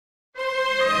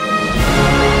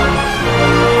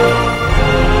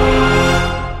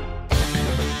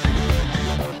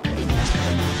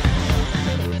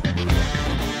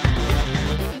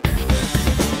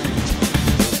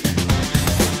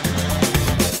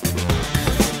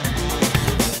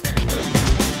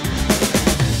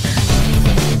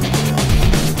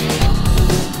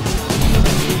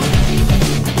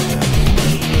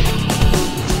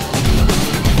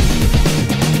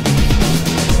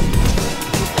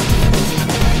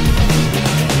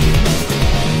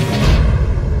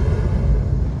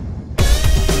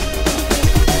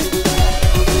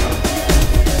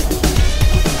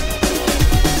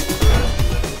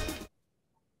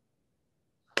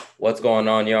What's going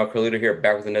on, y'all? Carlito here,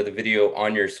 back with another video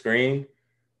on your screen.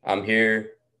 I'm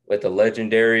here with the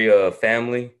legendary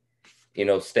family,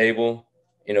 stable,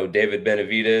 David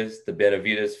Benavidez, the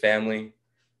Benavidez family,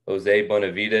 Jose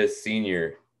Benavidez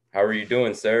Sr. How are you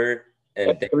doing, sir?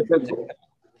 And Everything's,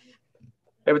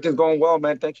 everything's going well,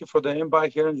 man. Thank you for the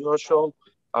invite here in your show.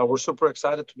 We're super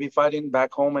excited to be fighting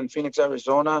back home in Phoenix,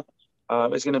 Arizona.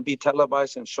 It's going to be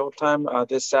televised in Showtime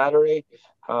this Saturday,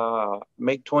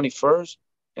 May 21st.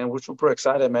 And we're super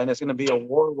excited, man. It's going to be a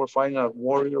war. We're fighting a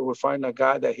warrior. We're fighting a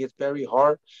guy that hits very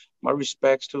hard. My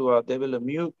respects to David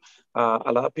Lemieux. A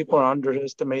lot of people are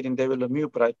underestimating David Lemieux,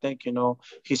 but I think,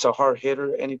 he's a hard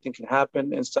hitter. Anything can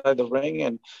happen inside the ring,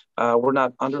 and we're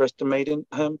not underestimating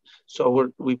him.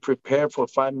 So we prepared for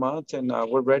 5 months, and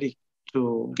we're ready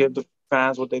to give the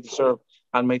fans what they deserve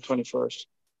on May 21st.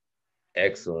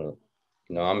 excellent.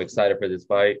 I'm excited for this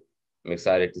fight. I'm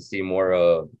excited to see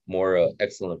more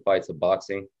excellent fights of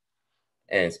boxing,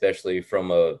 and especially from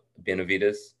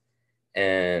Benavidez.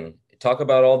 And talk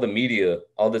about all this media,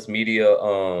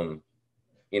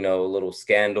 little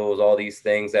scandals, all these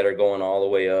things that are going all the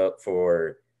way up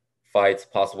for fights,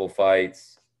 possible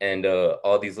fights, and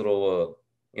all these little,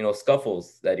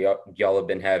 scuffles that y'all have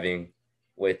been having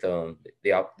with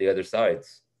the other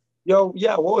sides. Yo,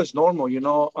 yeah, well, it's normal,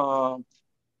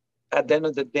 at the end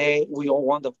of the day, we all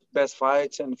want the best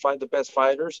fights and fight the best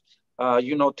fighters.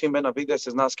 Team Benavides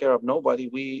is not scared of nobody.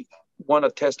 We want to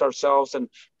test ourselves and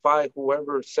fight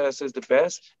whoever says is the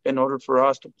best in order for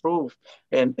us to prove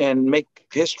and make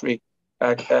history.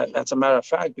 As a matter of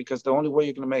fact, because the only way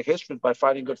you're going to make history is by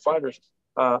fighting good fighters.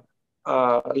 Uh,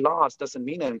 Loss doesn't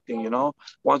mean anything.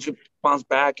 Once you bounce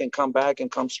back and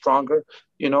come stronger,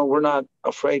 we're not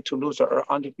afraid to lose our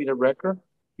undefeated record.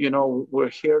 We're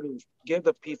here to give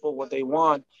the people what they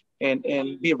want and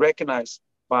be recognized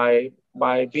by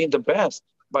being the best.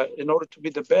 But in order to be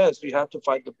the best, you have to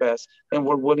fight the best, and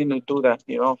we're willing to do that.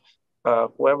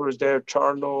 Whoever is there,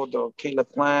 Charlo, the Caleb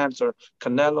Plants, or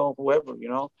Canelo, whoever.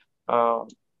 Uh,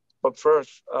 but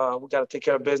first, we got to take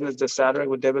care of business this Saturday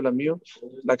with David Lemieux.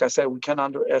 Like I said, we can't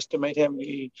underestimate him.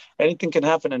 Anything can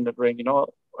happen in the ring. We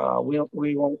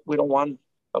don't want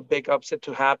a big upset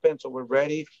to happen, so we're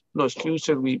ready. No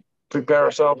excuses. We prepare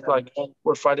ourselves like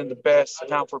we're fighting the best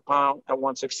pound for pound at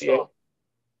 168.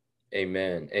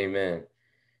 Amen. Amen.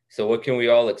 So what can we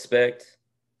all expect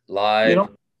You live know,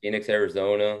 Phoenix,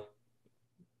 Arizona?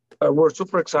 we're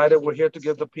super excited. We're here to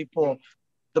give the people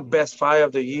the best fight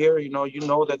of the year. You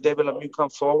know that David Lemieux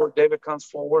comes forward. David comes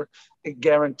forward. It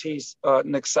guarantees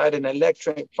an exciting,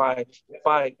 electric fight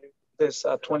this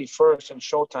 21st in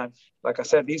Showtime. Like I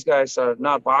said, these guys are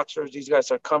not boxers. These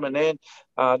guys are coming in.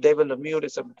 David Lemieux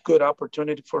is a good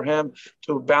opportunity for him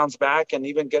to bounce back and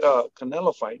even get a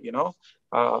Canelo fight.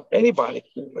 Anybody,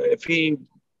 if he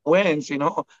wins,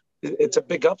 it's a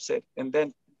big upset, and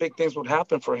then big things would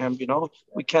happen for him.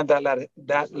 We can't let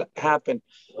that happen.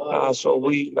 So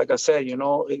like I said,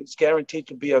 it's guaranteed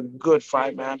to be a good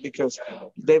fight, man, because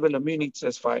David Lemieux needs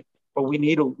this fight. But we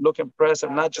need to look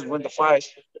impressive, not just win the fight.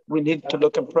 We need to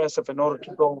look impressive in order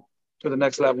to go to the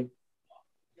next level.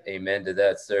 Amen to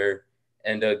that, sir.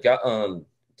 And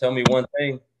tell me one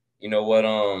thing.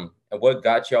 What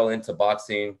got y'all into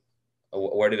boxing?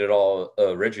 Where did it all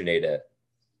originate at?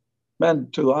 Man,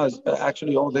 to us,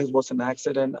 actually, all this was an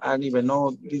accident. I didn't even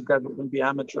know these guys were going to be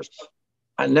amateurs.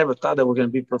 I never thought they were going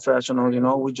to be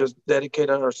professional. We just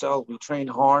dedicated ourselves. We trained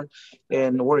hard,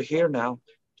 and we're here now.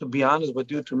 To be honest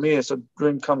with you, to me, it's a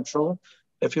dream come true.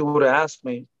 If you would have asked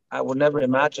me, I would never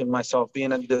imagine myself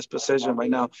being in this position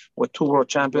right now with two world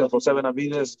champions, Jose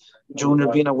Benavidez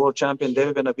Jr. being a world champion,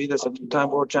 David Benavidez, a two-time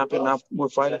world champion. Now we're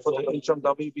fighting for the interim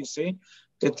WBC.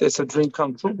 It's a dream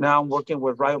come true. Now I'm working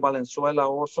with Rayo Valenzuela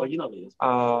also.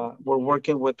 We're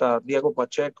working with Diego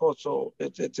Pacheco. So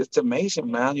it's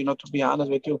amazing, man. To be honest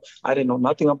with you, I didn't know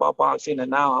nothing about boxing, and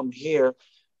now I'm here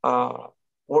uh,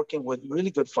 working with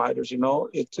really good fighters.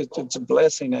 It's a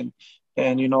blessing, and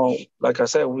like I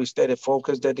said, we stayed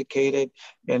focused, dedicated,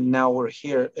 and now we're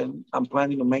here. And I'm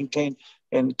planning to maintain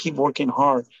and keep working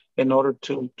hard in order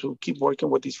to keep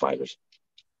working with these fighters.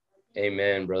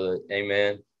 Amen, brother.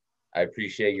 Amen. I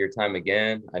appreciate your time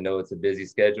again. I know it's a busy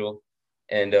schedule.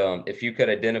 And if you could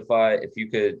identify,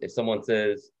 if someone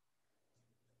says,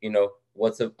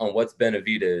 what's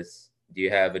Benavidez, do you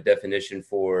have a definition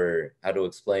for how to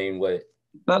explain what?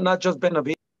 Not just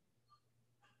Benavidez.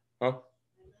 Huh?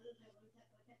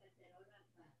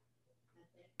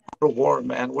 Reward,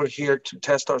 man. We're here to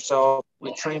test ourselves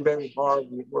We train very hard.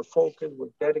 We're focused. We're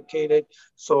dedicated.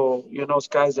 So,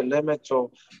 sky's the limit.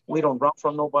 So we don't run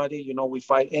from nobody. We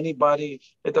fight anybody.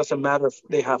 It doesn't matter if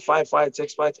they have 5 fights,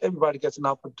 6 fights. Everybody gets an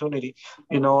opportunity.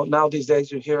 Now these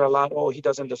days you hear a lot, oh, he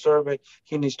doesn't deserve it.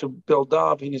 He needs to build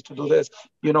up. He needs to do this.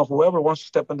 Whoever wants to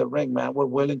step in the ring, man, we're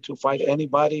willing to fight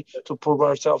anybody to prove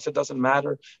ourselves. It doesn't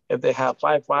matter if they have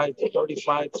 5 fights, 30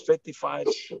 fights, 50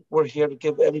 fights. We're here to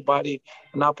give everybody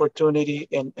an opportunity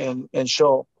and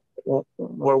show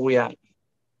where we at.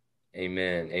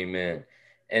 Amen. Amen.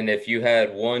 And if you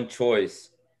had one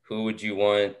choice, who would you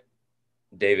want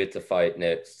David to fight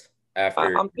next?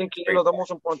 I'm thinking, the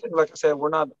most important thing, like I said, we're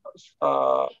not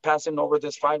passing over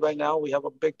this fight right now. We have a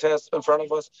big test in front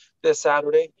of us this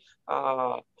Saturday.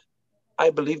 I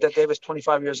believe that David's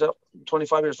 25 years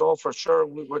old for sure.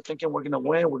 We're thinking we're going to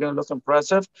win. We're going to look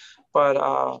impressive.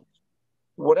 But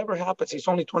whatever happens, he's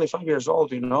only 25 years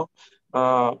old,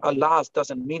 A loss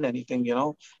doesn't mean anything,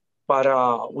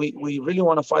 But we really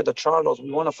want to fight the Charlos.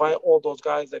 We want to fight all those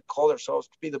guys that call themselves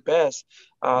to be the best.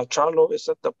 Charlo is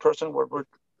the person we're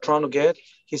trying to get.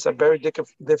 He's a very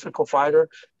difficult fighter.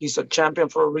 He's a champion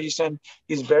for a reason.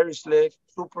 He's very slick,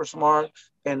 super smart,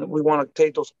 and we want to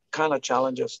take those kind of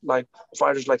challenges like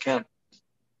fighters like him.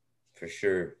 For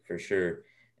sure, for sure.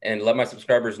 And let my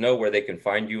subscribers know where they can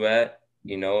find you at.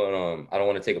 I don't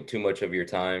want to take up too much of your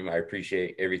time. I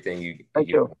appreciate everything you've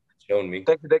shown me.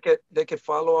 Thank you. They could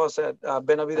follow us at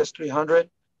Benavidez 300,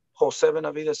 Jose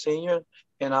Benavidez Sr.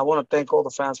 And I want to thank all the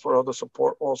fans for all the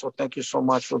support. Also, thank you so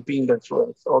much for being there for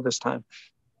us all this time.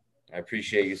 I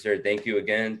appreciate you, sir. Thank you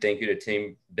again. Thank you to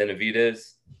Team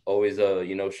Benavidez. Always,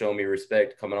 showing me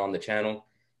respect coming on the channel.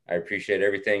 I appreciate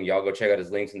everything. Y'all go check out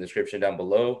his links in the description down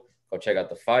below. Go check out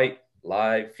the fight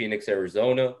live, Phoenix,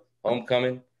 Arizona,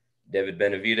 homecoming. David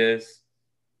Benavidez.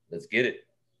 Let's get it.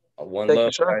 One Thank love.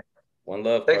 You, sir. One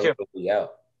love. Thank you. We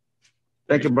out.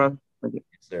 Thank you, brother. Thank you.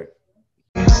 Yes, sir.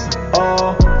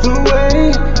 All the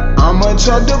way, I'ma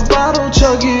chug the bottle,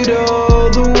 chug it all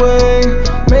the way.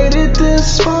 Made it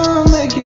this far.